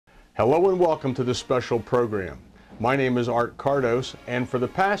Hello and welcome to this special program. My name is Kardos, and for the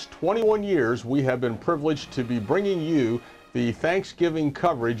past 21 years we have been privileged to be bringing you the Thanksgiving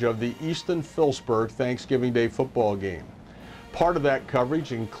coverage of the Easton-Phillipsburg Thanksgiving Day football game. Part of that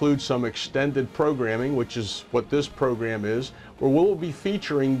coverage includes some extended programming, which is what this program is, where we'll be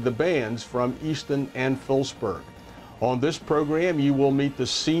featuring the bands from Easton and Phillipsburg. On this program you will meet the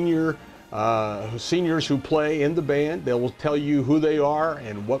seniors who play in the band. They will tell you who they are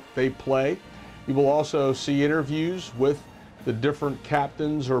and what they play. You will also see interviews with the different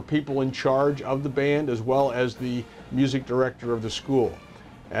captains or people in charge of the band, as well as the music director of the school.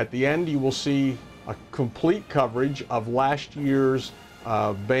 At the end you will see a complete coverage of last year's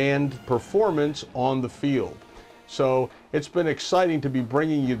band performance on the field. So it's been exciting to be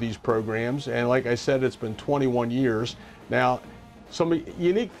bringing you these programs, and like I said, it's been 21 years. Now, some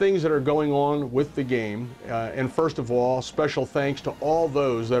unique things that are going on with the game, and first of all, special thanks to all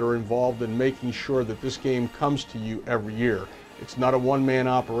those that are involved in making sure that this game comes to you every year. It's not a one-man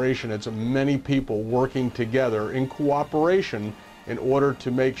operation, it's many people working together in cooperation in order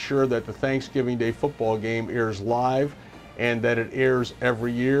to make sure that the Thanksgiving Day football game airs live and that it airs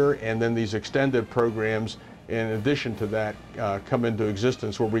every year, and then these extended programs in addition to that come into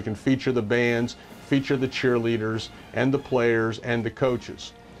existence, where we can feature the bands, feature the cheerleaders and the players and the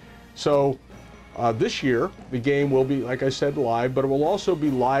coaches. So this year the game will be, like I said, live, but it will also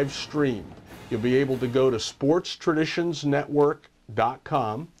be live streamed. You'll be able to go to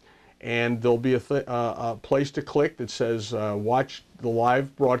sportstraditionsnetwork.com, and there'll be a place to click that says watch the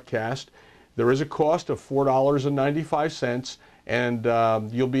live broadcast. There is a cost of $4.95, and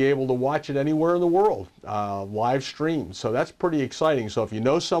you'll be able to watch it anywhere in the world, live stream. So that's pretty exciting. So if you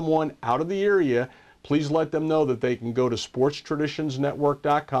know someone out of the area, please let them know that they can go to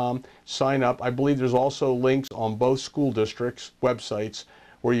sportstraditionsnetwork.com, sign up. I believe there's also links on both school districts' websites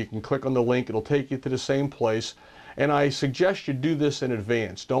where you can click on the link. It'll take you to the same place. And I suggest you do this in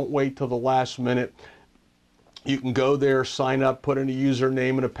advance. Don't wait till the last minute. You can go there, sign up, put in a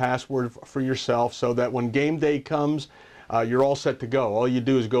username and a password for yourself, so that when game day comes, you're all set to go. All you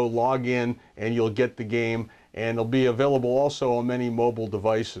do is go log in and you'll get the game, and it'll be available also on many mobile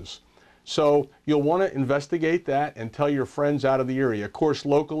devices. So you'll want to investigate that and tell your friends out of the area. Of course,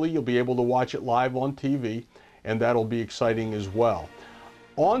 locally you'll be able to watch it live on TV, and that'll be exciting as well.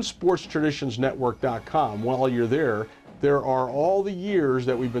 On sportstraditionsnetwork.com, while you're there, there are all the years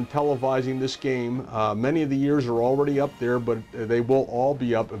that we've been televising this game. Many of the years are already up there, but they will all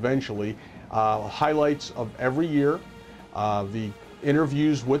be up eventually. Highlights of every year, the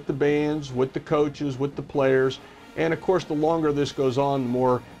interviews with the bands, with the coaches, with the players, and of course the longer this goes on, the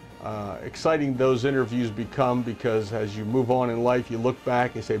more exciting those interviews become, because as you move on in life, you look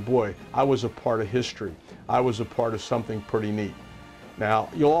back and say, boy, I was a part of history. I was a part of something pretty neat. Now,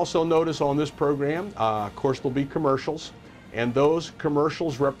 you'll also notice on this program, of course, there'll be commercials, and those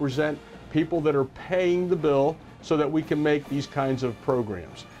commercials represent people that are paying the bill so that we can make these kinds of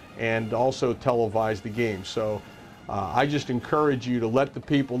programs and also televise the game. So I just encourage you to let the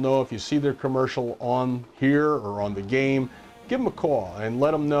people know if you see their commercial on here or on the game. Give them a call and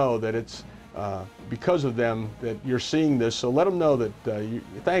let them know that it's because of them that you're seeing this. So let them know that you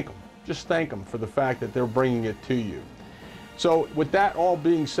thank them. Just thank them for the fact that they're bringing it to you. So with that all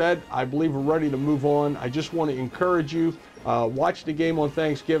being said, I believe we're ready to move on. I just want to encourage you, watch the game on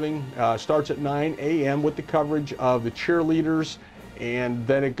Thanksgiving. Starts at 9 a.m. with the coverage of the cheerleaders, and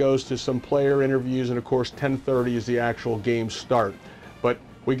then it goes to some player interviews, and of course 10:30 is the actual game start. But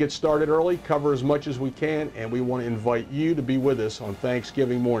we get started early, cover as much as we can, and we want to invite you to be with us on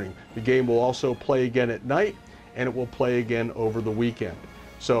Thanksgiving morning. The game will also play again at night, and it will play again over the weekend.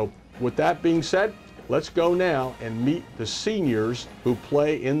 So with that being said, let's go now and meet the seniors who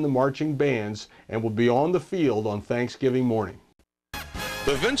play in the marching bands and will be on the field on Thanksgiving morning.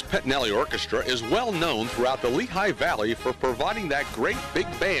 The Vince Pettinelli Orchestra is well known throughout the Lehigh Valley for providing that great big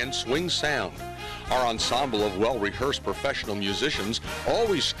band swing sound. Our ensemble of well-rehearsed professional musicians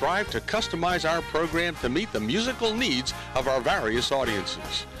always strive to customize our program to meet the musical needs of our various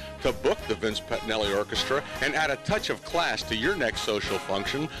audiences. To book the Vince Pettinelli Orchestra and add a touch of class to your next social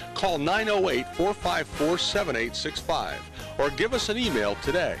function, call 908-454-7865 or give us an email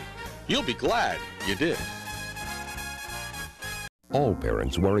today. You'll be glad you did. All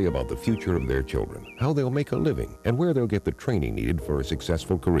parents worry about the future of their children, how they'll make a living, and where they'll get the training needed for a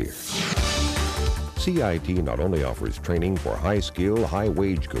successful career. CIT not only offers training for high-skill,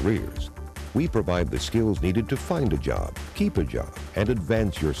 high-wage careers, we provide the skills needed to find a job, keep a job, and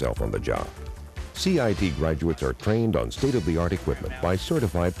advance yourself on the job. CIT graduates are trained on state-of-the-art equipment by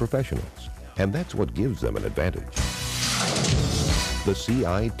certified professionals, and that's what gives them an advantage. The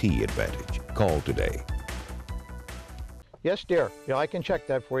CIT advantage. Call today. Yes, dear. Yeah, I can check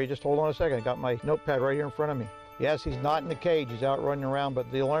that for you. Just hold on a second. I got my notepad right here in front of me. Yes, he's not in the cage. He's out running around,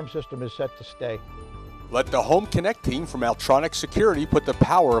 but the alarm system is set to stay. Let the Home Connect team from Altronic Security put the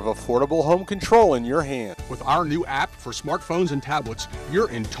power of affordable home control in your hand. With our new app for smartphones and tablets, you're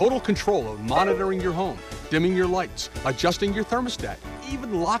in total control of monitoring your home, dimming your lights, adjusting your thermostat,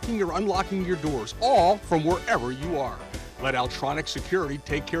 even locking or unlocking your doors, all from wherever you are. Let Altronic Security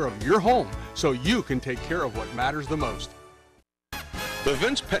take care of your home so you can take care of what matters the most. The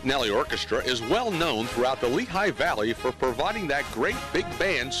Vince Pettinelli Orchestra is well known throughout the Lehigh Valley for providing that great big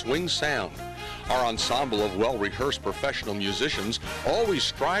band swing sound. Our ensemble of well-rehearsed professional musicians always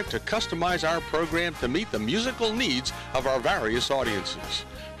strive to customize our program to meet the musical needs of our various audiences.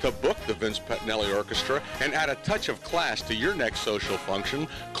 To book the Vince Pettinelli Orchestra and add a touch of class to your next social function,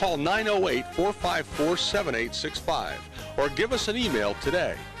 call 908-454-7865 or give us an email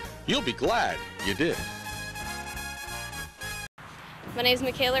today. You'll be glad you did. My name is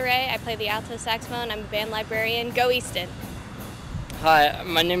Michaela Ray. I play the alto saxophone. I'm a band librarian. Go Easton. Hi,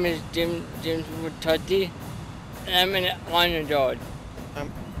 my name is James Mutati, and I'm in line guard.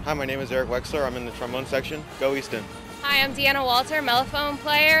 Hi, my name is Eric Wexler. I'm in the trombone section. Go Easton. Hi, I'm Deanna Walter, mellophone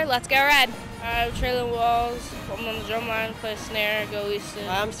player. Let's go Red. Hi, I'm Traylon Walls. I'm on the drum line, play snare. Go Easton.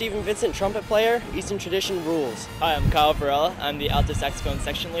 Hi, I'm Stephen Vincent, trumpet player. Easton tradition rules. Hi, I'm Kyle Varela. I'm the alto saxophone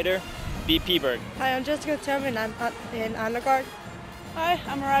section leader. Beat Peaberg. Hi, I'm Jessica Tubman. I'm in honor guard. Hi,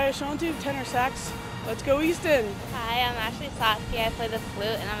 I'm Mariah Shontu, tenor sax. Let's go Easton. Hi, I'm Ashley Sotsky. I play the flute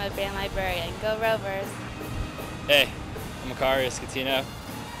and I'm a band librarian. Go Rovers. Hey, I'm Makari Escatino,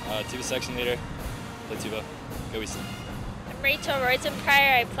 tuba section leader. Play tuba. Go Easton. I'm Rachel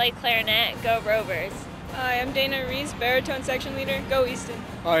Rosenpreyer. I play clarinet. Go Rovers. Hi, I'm Dana Reese, baritone section leader. Go Easton.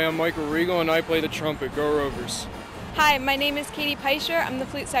 Hi, I'm Michael Regal and I play the trumpet. Go Rovers. Hi, my name is Katie Peischer. I'm the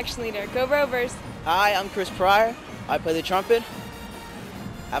flute section leader. Go Rovers. Hi, I'm Chris Pryor. I play the trumpet.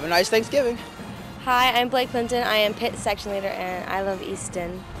 Have a nice Thanksgiving. Hi, I'm Blake Clinton. I am Pitt section leader and I love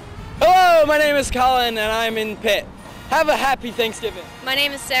Easton. Hello, my name is Colin and I'm in Pitt. Have a happy Thanksgiving. My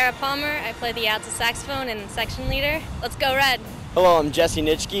name is Sarah Palmer. I play the alto saxophone and section leader. Let's go Red. Hello, I'm Jesse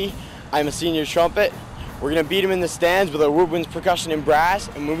Nitschke. I'm a senior trumpet. We're going to beat him in the stands with our woodwinds, percussion, and brass,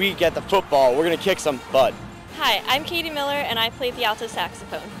 and when we get the football, we're going to kick some butt. Hi, I'm Katie Miller and I play the alto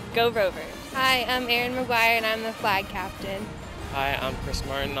saxophone. Go Rovers. Hi, I'm Erin McGuire and I'm the flag captain. Hi, I'm Chris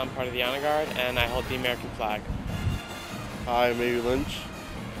Martin. I'm part of the honor guard and I hold the American flag. Hi, I'm Avery Lynch.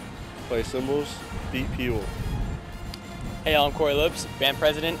 Play cymbals. Beat Pewell. Hey, I'm Corey Lips, band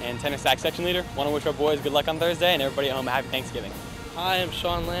president and tenor sax section leader. Want to wish our boys good luck on Thursday and everybody at home a happy Thanksgiving. Hi, I'm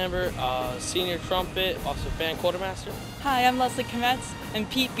Sean Lambert, senior trumpet, also band quartermaster. Hi, I'm Leslie Kometz and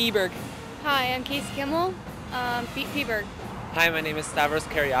Pete Bieberg. Hi, I'm Casey Kimmel, Pete Peaberg. Hi, my name is Stavros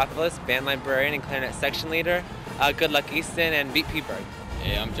Karyopoulos, band librarian and clarinet section leader. Good luck Easton and beat Peaberg.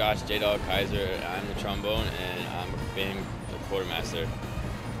 Hey, I'm Josh J-Dog Kaiser. I'm the trombone and I'm being the quartermaster.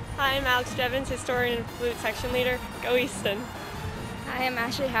 Hi, I'm Alex Jevons, historian and flute section leader. Go Easton. Hi, I'm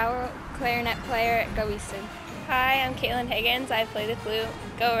Ashley Howell, clarinet player at Go Easton. Hi, I'm Caitlin Higgins. I play the flute.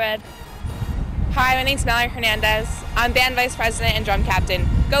 Go Red. Hi, my name's Mallory Hernandez. I'm band vice president and drum captain.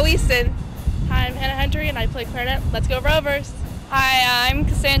 Go Easton. Hi, I'm Hannah Hendry and I play clarinet. Let's go Rovers. Hi, I'm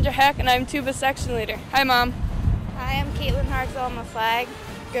Cassandra Heck and I'm tuba section leader. Hi, Mom. Hi, I'm Caitlin Hartzell on the flag.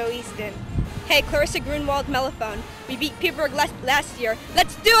 Go Easton. Hey, Clarissa Grunwald, mellophone. We beat Peaberg last year.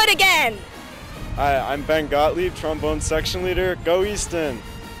 Let's do it again! Hi, I'm Ben Gottlieb, trombone section leader. Go Easton.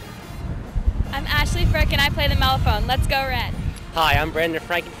 I'm Ashley Frick and I play the mellophone. Let's go Red. Hi, I'm Brandon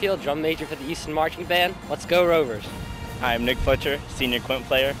Frankenfield, drum major for the Easton Marching Band. Let's go Rovers. Hi, I'm Nick Fletcher, senior quint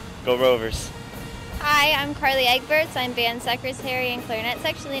player. Go Rovers. Hi, I'm Carly Egberts. I'm band secretary and clarinet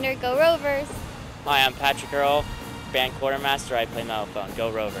section leader. Go Rovers. Hi, I'm Patrick Earl, band quartermaster. I play mellophone.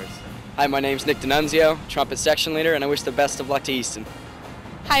 Go Rovers. Hi, my name's Nick D'Annunzio, trumpet section leader, and I wish the best of luck to Easton.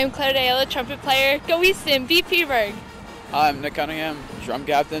 Hi, I'm Claire D'Aiello, trumpet player. Go Easton, beat Peaberg. Hi, I'm Nick Cunningham, drum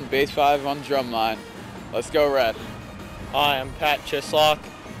captain, bass 5 on the drum line. Let's go Red. Hi, I'm Pat Chislock.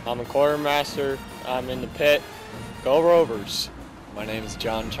 I'm a quartermaster. I'm in the pit. Go Rovers. My name is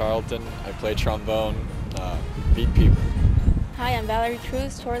John Charlton. I play trombone. Beat Peaberg. Hi, I'm Valerie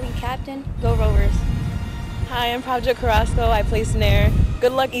Cruz, tour lead captain. Go Rovers. Hi, I'm Project Carrasco. I play snare.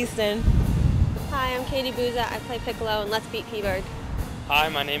 Good luck, Easton. Hi, I'm Katie Booza. I play piccolo, and let's beat Peaberg. Hi,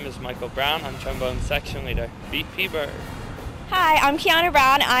 my name is Michael Brown. I'm trombone section leader. Beat Peaberg. Hi, I'm Kiana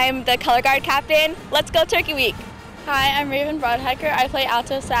Brown. I'm the color guard captain. Let's go Turkey Week. Hi, I'm Raven Broadhecker. I play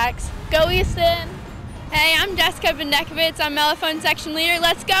alto sax. Go Easton. Hey, I'm Jessica Bendekovitz. I'm mellophone section leader.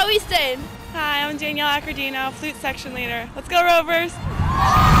 Let's go Easton. Hi, I'm Danielle Accordino, flute section leader. Let's go Rovers!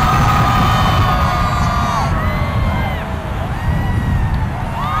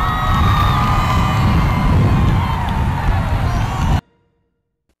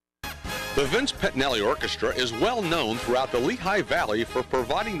 The Vince Pettinelli Orchestra is well known throughout the Lehigh Valley for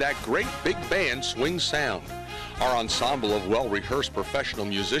providing that great big band swing sound. Our ensemble of well-rehearsed professional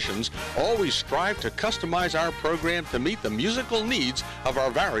musicians always strive to customize our program to meet the musical needs of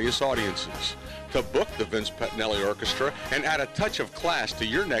our various audiences. To book the Vince Pettinelli Orchestra and add a touch of class to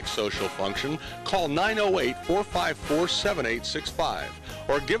your next social function, call 908-454-7865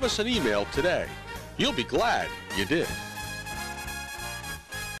 or give us an email today. You'll be glad you did.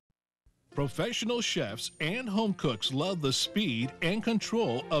 Professional chefs and home cooks love the speed and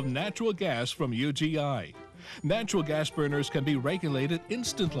control of natural gas from UGI. Natural gas burners can be regulated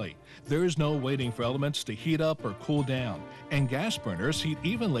instantly. There is no waiting for elements to heat up or cool down, and gas burners heat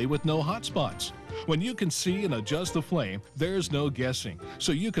evenly with no hot spots. When you can see and adjust the flame, there's no guessing,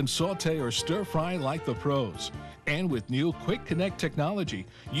 so you can saute or stir fry like the pros. And with new Quick Connect technology,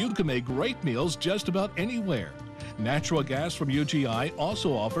 you can make great meals just about anywhere. Natural gas from UGI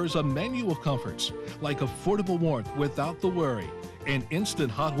also offers a menu of comforts, like affordable warmth without the worry, and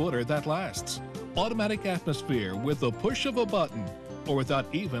instant hot water that lasts, automatic atmosphere with the push of a button, or without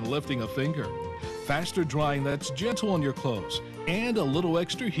even lifting a finger, faster drying that's gentle on your clothes, and a little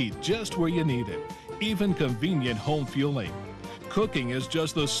extra heat just where you need it, even convenient home fueling. Cooking is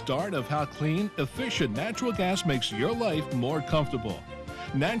just the start of how clean, efficient natural gas makes your life more comfortable.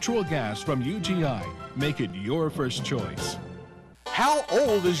 Natural gas from UGI. Make it your first choice. How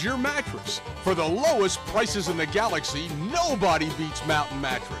old is your mattress? For the lowest prices in the galaxy, nobody beats Mountain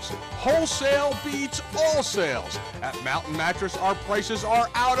Mattress. Wholesale beats all sales. At Mountain Mattress, our prices are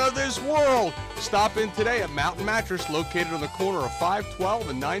out of this world. Stop in today at Mountain Mattress, located on the corner of 512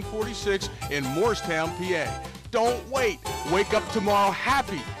 and 946 in Moorestown, PA. Don't wait. Wake up tomorrow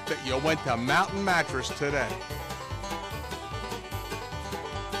happy that you went to Mountain Mattress today.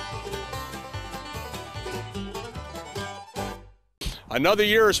 Another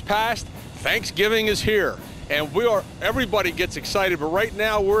year has passed. Thanksgiving is here, and everybody gets excited. But right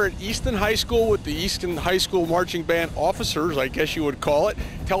now, we're at Easton High School with the Easton High School Marching Band officers, I guess you would call it.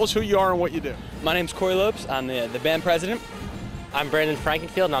 Tell us who you are and what you do. My name's Corey Lopes. I'm the band president. I'm Brandon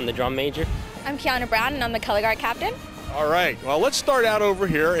Frankenfield, and I'm the drum major. I'm Kiana Brown, and I'm the color guard captain. All right. Well, let's start out over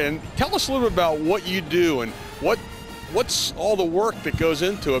here and tell us a little bit about what you do and what's all the work that goes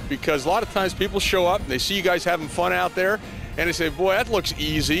into it, because a lot of times people show up and they see you guys having fun out there, and they say, boy, that looks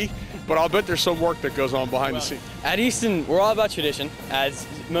easy, but I'll bet there's some work that goes on behind the scenes. At Easton, we're all about tradition, as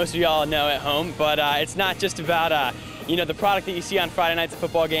most of y'all know at home, but it's not just about, the product that you see on Friday nights at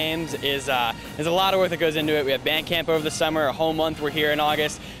football games is there's a lot of work that goes into it. We have band camp over the summer, a whole month. We're here in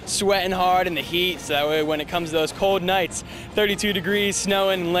August, sweating hard in the heat, so that way when it comes to those cold nights, 32 degrees,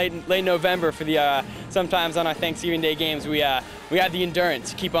 snowing late November for the sometimes on our Thanksgiving Day games, we have the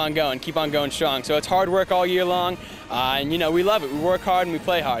endurance to keep on going strong. So it's hard work all year long, and we love it. We work hard and we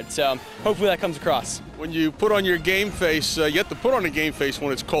play hard, so hopefully that comes across. When you put on your game face, you have to put on a game face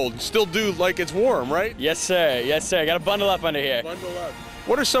when it's cold. You still do like it's warm, right? Yes, sir. Yes, sir. Got to bundle up under here. Bundle up.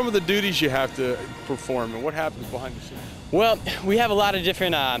 What are some of the duties you have to perform, and what happens behind the scenes? Well, we have a lot of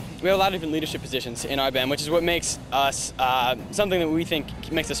different leadership positions in our band, which is what makes us something that we think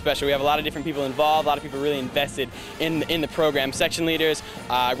makes us special. We have a lot of different people involved, a lot of people really invested in the program. Section leaders,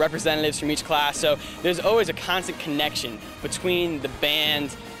 representatives from each class. So there's always a constant connection between the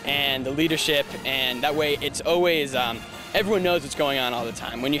band and the leadership, and that way it's always everyone knows what's going on all the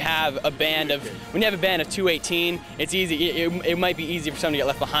time. When you have a band of 218, it's easy. It might be easy for someone to get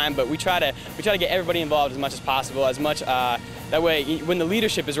left behind, but we try to get everybody involved as much as possible. That way, when the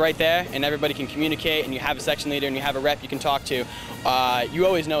leadership is right there and everybody can communicate, and you have a section leader and you have a rep you can talk to, you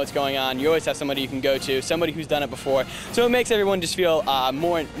always know what's going on. You always have somebody you can go to, somebody who's done it before. So it makes everyone just feel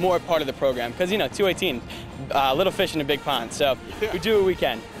more part of the program. Because 218, little fish in a big pond. So we do what we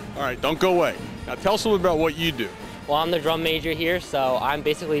can. All right, don't go away. Now tell us a little bit about what you do. Well, I'm the drum major here, so I'm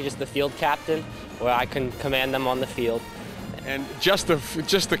basically just the field captain, where I can command them on the field. And just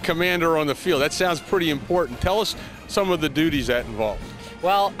the commander on the field, that sounds pretty important. Tell us some of the duties that involve.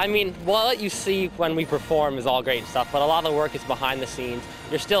 Well, what you see when we perform is all great stuff, but a lot of the work is behind the scenes.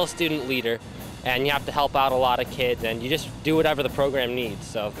 You're still a student leader, and you have to help out a lot of kids, and you just do whatever the program needs.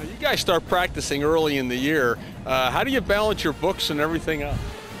 So now, you guys start practicing early in the year. How do you balance your books and everything else?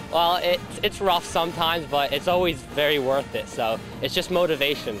 Well, it's rough sometimes, but it's always very worth it. So it's just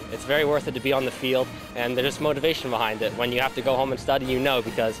motivation. It's very worth it to be on the field, and there's just motivation behind it. When you have to go home and study,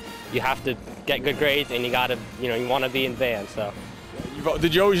 because you have to get good grades, and you want to be in band. So you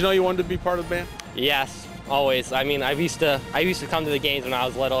Did you always know you wanted to be part of the band? Yes, always. I mean, I used to come to the games when I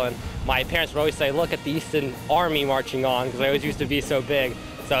was little, and my parents would always say, look at the Easton Army marching on, because I always used to be so big.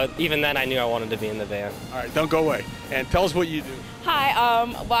 So even then I knew I wanted to be in the band. All right, don't go away. And tell us what you do. Hi,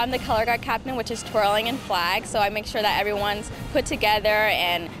 well, I'm the color guard captain, which is twirling and flag, so I make sure that everyone's put together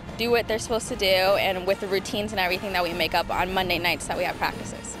and do what they're supposed to do, and with the routines and everything that we make up on Monday nights that we have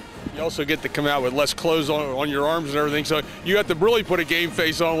practices. You also get to come out with less clothes on your arms and everything, so you have to really put a game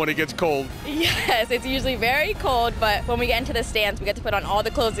face on when it gets cold. Yes, it's usually very cold, but when we get into the stands, we get to put on all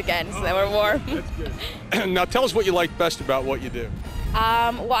the clothes again, so that we're warm. That's good. Now tell us what you like best about what you do.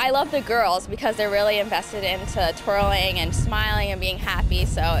 Well, I love the girls because they're really invested into twirling and smiling and being happy,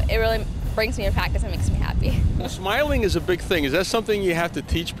 so it really brings me to practice and makes me happy. Well, smiling is a big thing. Is that something you have to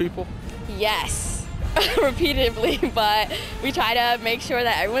teach people? Yes, repeatedly, but we try to make sure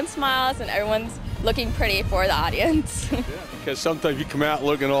that everyone smiles and everyone's looking pretty for the audience. Yeah, because sometimes you come out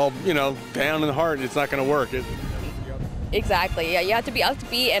looking all, down in the heart, and it's not going to work, is it? Exactly. Yeah, you have to be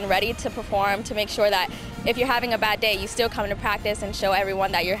upbeat and ready to perform to make sure that if you're having a bad day, you still come to practice and show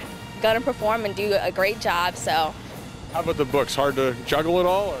everyone that you're going to perform and do a great job. So, how about the books? Hard to juggle it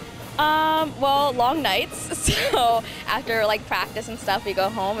all? Or? Well, long nights. So after practice and stuff, we go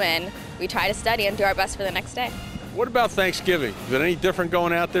home and we try to study and do our best for the next day. What about Thanksgiving? Is it any different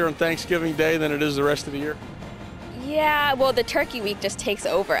going out there on Thanksgiving Day than it is the rest of the year? Yeah, well, the turkey week just takes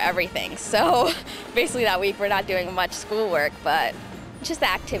over everything. So basically that week we're not doing much schoolwork, but just the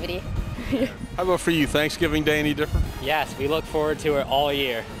activity. How about for you, Thanksgiving Day any different? Yes, we look forward to it all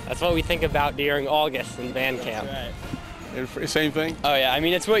year. That's what we think about during August in band camp. Right. And same thing? Oh yeah, I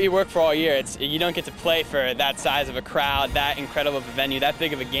mean, it's what you work for all year. You don't get to play for that size of a crowd, that incredible of a venue, that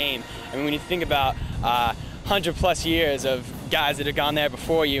big of a game. I mean, when you think about 100+ years of guys that have gone there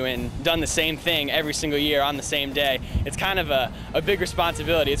before you and done the same thing every single year on the same day, it's kind of a big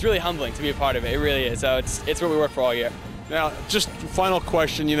responsibility. It's really humbling to be a part of it. It really is. So it's what we work for all year. Now, just final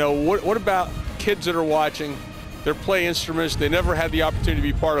question, what about kids that are watching? They play instruments. They never had the opportunity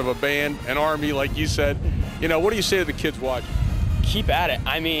to be part of a band, an army, like you said. What do you say to the kids watching? Keep at it.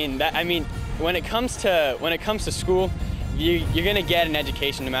 I mean, when it comes to school, you're gonna get an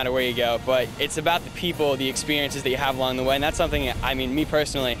education no matter where you go. But it's about the people, the experiences that you have along the way, and that's something. I mean, me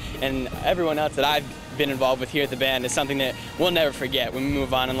personally, and everyone else that I've been involved with here at the band is something that we'll never forget when we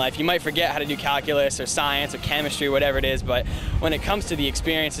move on in life. You might forget how to do calculus or science or chemistry, whatever it is, but when it comes to the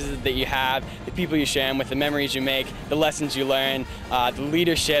experiences that you have, the people you share them with, the memories you make, the lessons you learn, the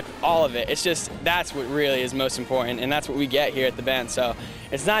leadership, all of it, it's just, that's what really is most important, and that's what we get here at the band. So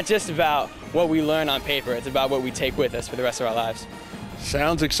it's not just about what we learn on paper, it's about what we take with us for the rest of our lives.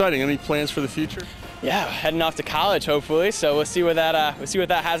 Sounds exciting. Any plans for the future? Yeah, heading off to college hopefully, so we'll see what that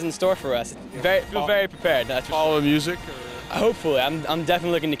has in store for us. Feel very prepared. That's for follow sure. Music? Or? Hopefully, I'm definitely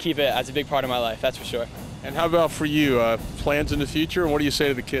looking to keep it as a big part of my life. That's for sure. And how about for you? Plans in the future, and what do you say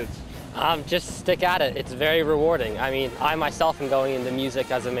to the kids? Just stick at it. It's very rewarding. I mean, I myself am going into music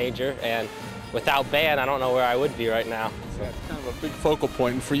as a major, and without band, I don't know where I would be right now. So. That's kind of a big focal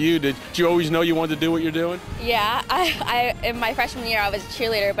point. And for you, did you always know you wanted to do what you're doing? Yeah, I in my freshman year I was a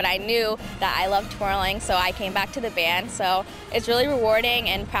cheerleader, but I knew that I loved twirling, so I came back to the band. So it's really rewarding,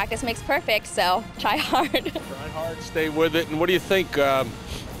 and practice makes perfect, so try hard. Try hard, stay with it. And what do you think,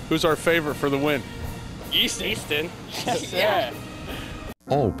 who's our favorite for the win? Easton. Yeah.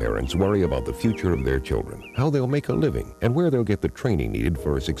 All parents worry about the future of their children, how they'll make a living, and where they'll get the training needed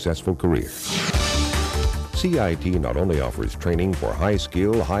for a successful career. CIT not only offers training for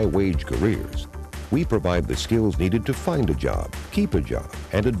high-skill, high-wage careers, we provide the skills needed to find a job, keep a job,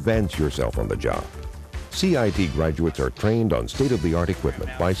 and advance yourself on the job. CIT graduates are trained on state-of-the-art equipment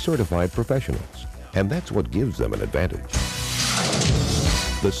by certified professionals, and that's what gives them an advantage.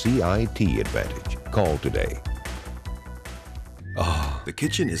 The CIT advantage. Call today. Oh, the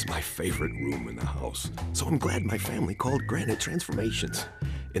kitchen is my favorite room in the house, so I'm glad my family called Granite Transformations.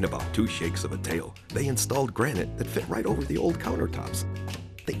 In about 2 shakes of a tail, they installed granite that fit right over the old countertops.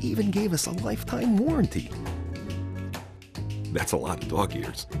 They even gave us a lifetime warranty. That's a lot of dog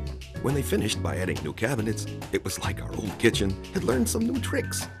ears. When they finished by adding new cabinets, it was like our old kitchen had learned some new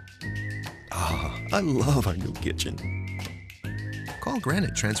tricks. Ah, I love our new kitchen. Call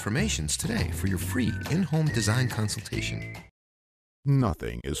Granite Transformations today for your free in-home design consultation.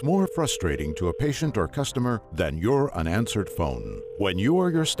 Nothing is more frustrating to a patient or customer than your unanswered phone. When you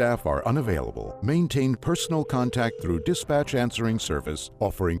or your staff are unavailable, maintain personal contact through Dispatch Answering Service,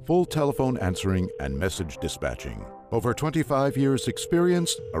 offering full telephone answering and message dispatching. Over 25 years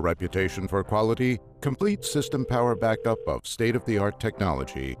experience, a reputation for quality, complete system power backup of state-of-the-art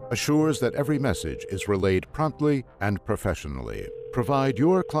technology assures that every message is relayed promptly and professionally. Provide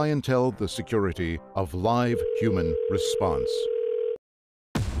your clientele the security of live human response.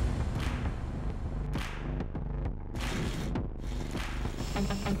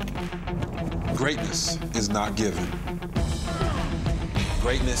 Greatness is not given.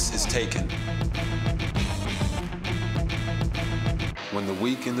 Greatness is taken. When the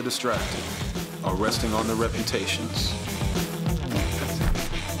weak and the distracted are resting on their reputations.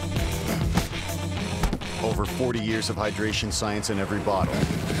 Over 40 years of hydration science in every bottle,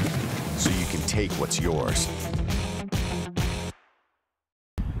 so you can take what's yours.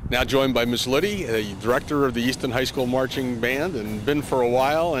 Now joined by Miss Liddy, the director of the Easton High School Marching Band, and been for a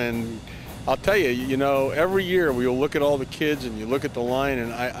while. And I'll tell you, you know, every year we will look at all the kids and you look at the line,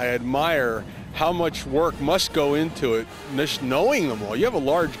 and I admire how much work must go into it, just knowing them all. You have a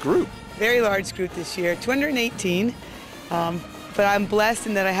large group. Very large group this year, 218, but I'm blessed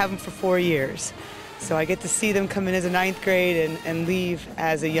in that I have them for 4 years. So I get to see them come in as a 9th grade and leave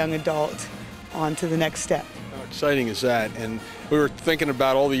as a young adult on to the next step. How exciting is that? And we were thinking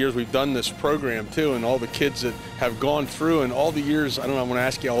about all the years we've done this program too, and all the kids that have gone through, and all the years, I don't know, I want to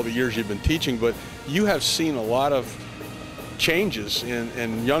ask you all the years you've been teaching, but you have seen a lot of changes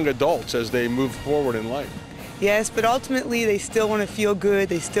in young adults as they move forward in life. Yes, but ultimately they still want to feel good,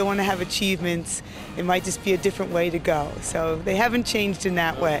 they still want to have achievements. It might just be a different way to go. So they haven't changed in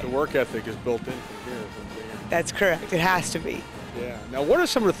that way. The work ethic is built in from here. That's correct, it has to be. Yeah. Now what are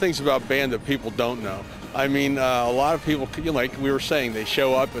some of the things about band that people don't know? I mean, a lot of people, you know, like we were saying, they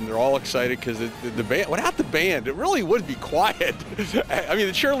show up and they're all excited because the band, without the band, it really would be quiet. I mean,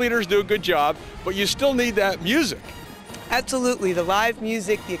 the cheerleaders do a good job, but you still need that music. Absolutely, the live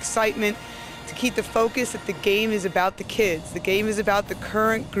music, the excitement, to keep the focus that the game is about the kids. The game is about the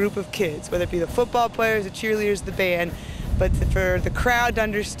current group of kids, whether it be the football players, the cheerleaders, the band, but for the crowd to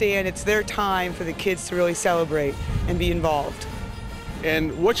understand it's their time for the kids to really celebrate and be involved.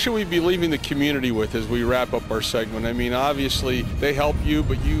 And what should we be leaving the community with as we wrap up our segment? I mean, obviously they help you,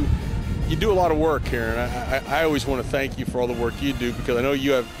 but you do a lot of work here, and I always want to thank you for all the work you do, because I know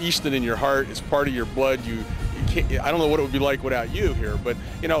you have Easton in your heart. It's part of your blood. I don't know what it would be like without you here, but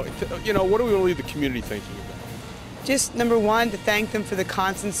you know, what do we leave the community thinking about? Just number one, to thank them for the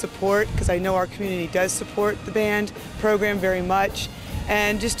constant support, because I know our community does support the band program very much,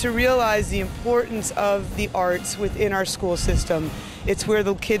 and just to realize the importance of the arts within our school system. It's where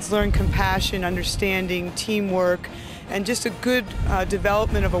the kids learn compassion, understanding, teamwork, and just a good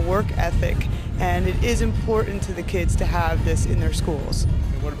development of a work ethic. And it is important to the kids to have this in their schools.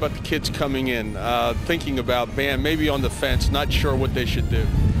 And what about the kids coming in, thinking about band, maybe on the fence, not sure what they should do?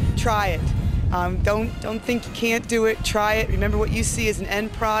 Try it. Don't think you can't do it. Try it. Remember what you see as an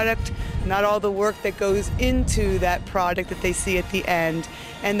end product, not all the work that goes into that product that they see at the end,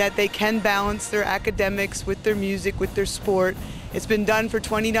 and that they can balance their academics with their music, with their sport. It's been done for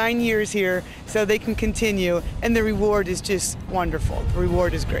 29 years here, so they can continue, and the reward is just wonderful. The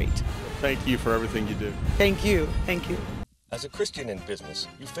reward is great. Thank you for everything you do. Thank you. Thank you. As a Christian in business,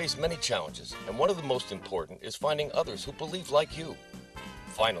 you face many challenges, and one of the most important is finding others who believe like you.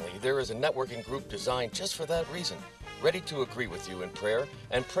 Finally, there is a networking group designed just for that reason, ready to agree with you in prayer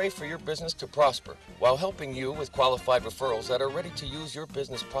and pray for your business to prosper, while helping you with qualified referrals that are ready to use your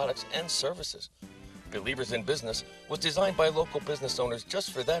business products and services. Believers in Business was designed by local business owners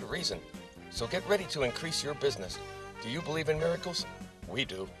just for that reason. So get ready to increase your business. Do you believe in miracles? We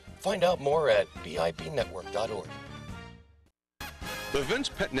do. Find out more at bibnetwork.org. The Vince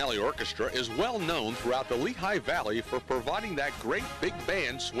Pettinelli Orchestra is well known throughout the Lehigh Valley for providing that great big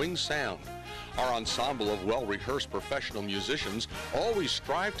band swing sound. Our ensemble of well-rehearsed professional musicians always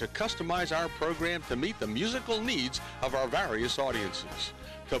strive to customize our program to meet the musical needs of our various audiences.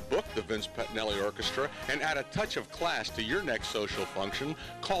 To book the Vince Pettinelli Orchestra and add a touch of class to your next social function,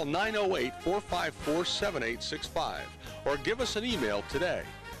 call 908-454-7865 or give us an email today.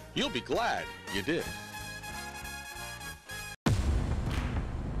 You'll be glad you did.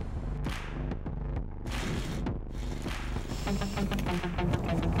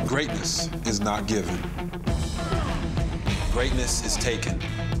 Greatness is not given. Greatness is taken.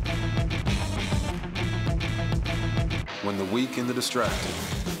 When the weak and the distracted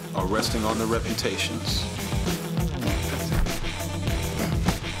are resting on their reputations.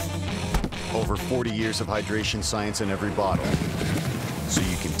 Over 40 years of hydration science in every bottle, so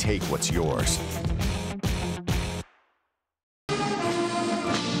you can take what's yours.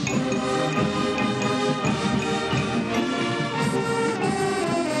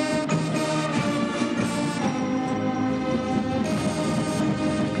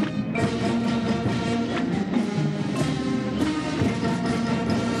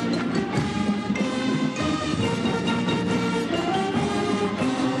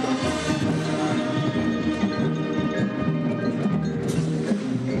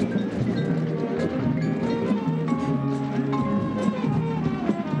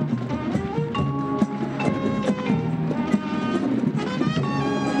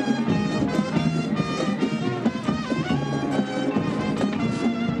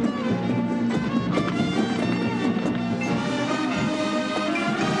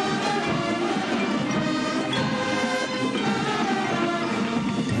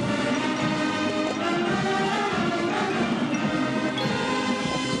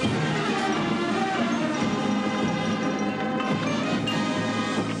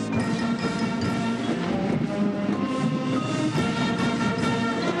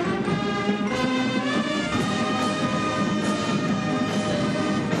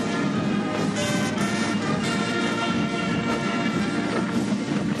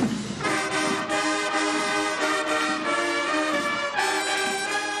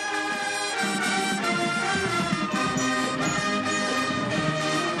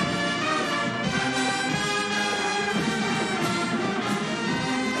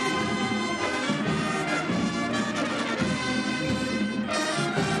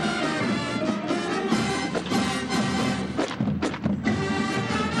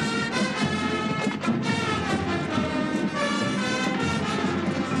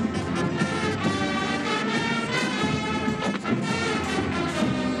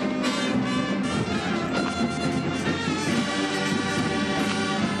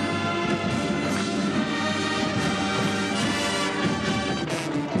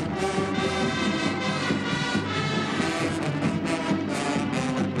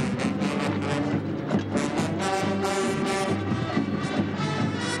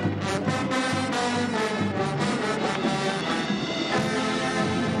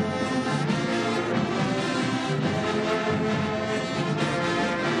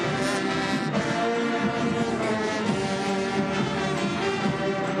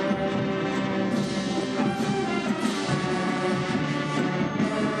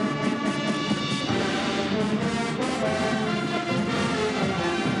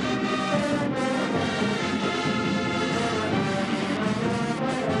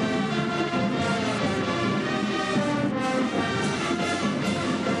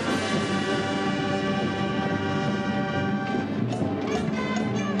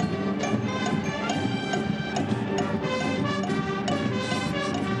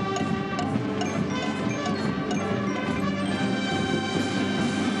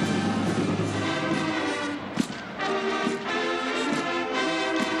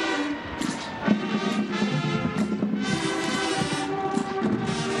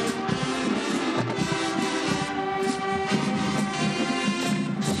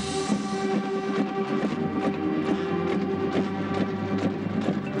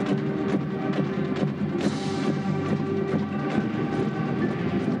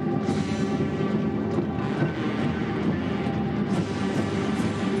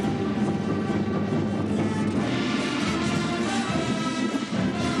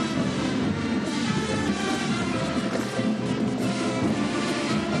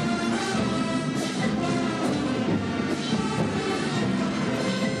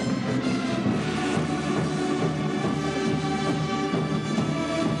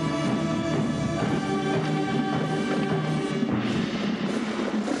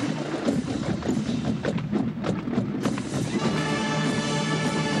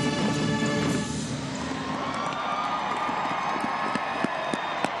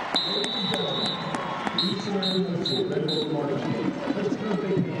 Let's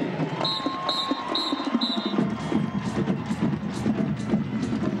go,